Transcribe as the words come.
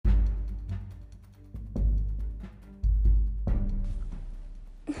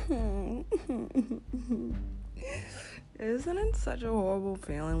Isn't it such a horrible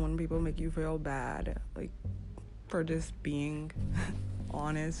feeling when people make you feel bad, like, for just being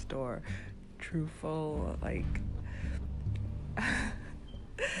honest or truthful? Like,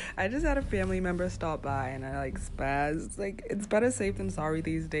 I just had a family member stop by and I like spazzed. Like, it's better safe than sorry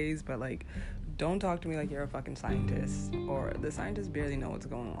these days, but like, don't talk to me like you're a fucking scientist, or the scientists barely know what's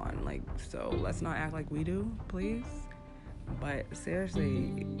going on. Like, so let's not act like we do, please. But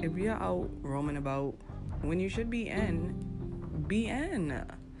seriously, if you're out roaming about when you should be in, be in.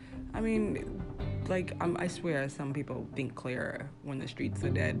 I mean, like, I swear some people think clearer when the streets are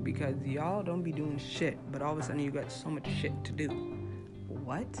dead because y'all don't be doing shit, but all of a sudden you got so much shit to do.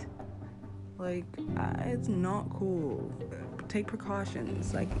 What? Like, it's not cool. Take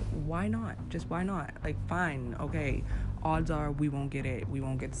precautions. Like, why not? Just why not? Like, fine, okay, odds are we won't get it. We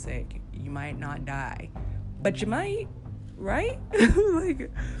won't get sick. You might not die. But you might, right? Like,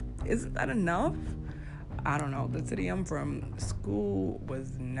 is that enough? I don't know. The city I'm from, school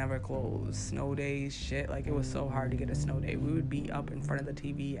was never closed. Snow days, shit. Like, it was so hard to get a snow day. We would be up in front of the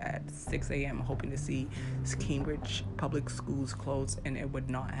TV at 6 a.m. hoping to see Cambridge public schools closed, and it would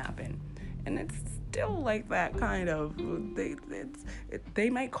not happen. And it's still like that, kind of. They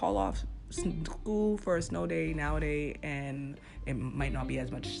might call off school for a snow day nowadays, and it might not be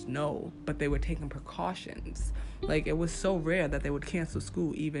as much snow, but they were taking precautions. Like, it was so rare that they would cancel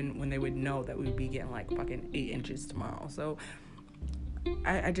school even when they would know that we would be getting like fucking 8 inches tomorrow. So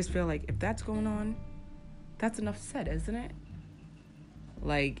I just feel like if that's going on, that's enough said, isn't it?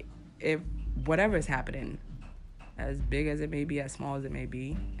 Like, if whatever is happening, as big as it may be, as small as it may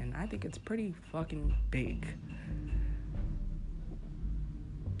be, and I think it's pretty fucking big,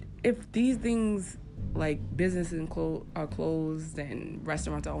 if these things, like businesses are closed and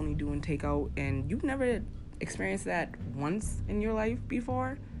restaurants are only doing takeout, and you've never experienced that once in your life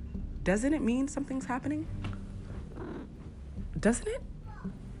before, doesn't it mean something's happening? Doesn't it?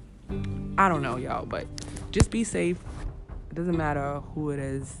 I don't know, y'all, but just be safe. It doesn't matter who it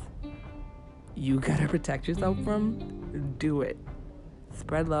is. You gotta protect yourself from. Do it.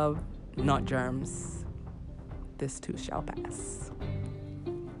 Spread love, not germs. This too shall pass.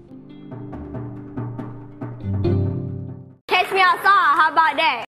 Catch me outside, how about that?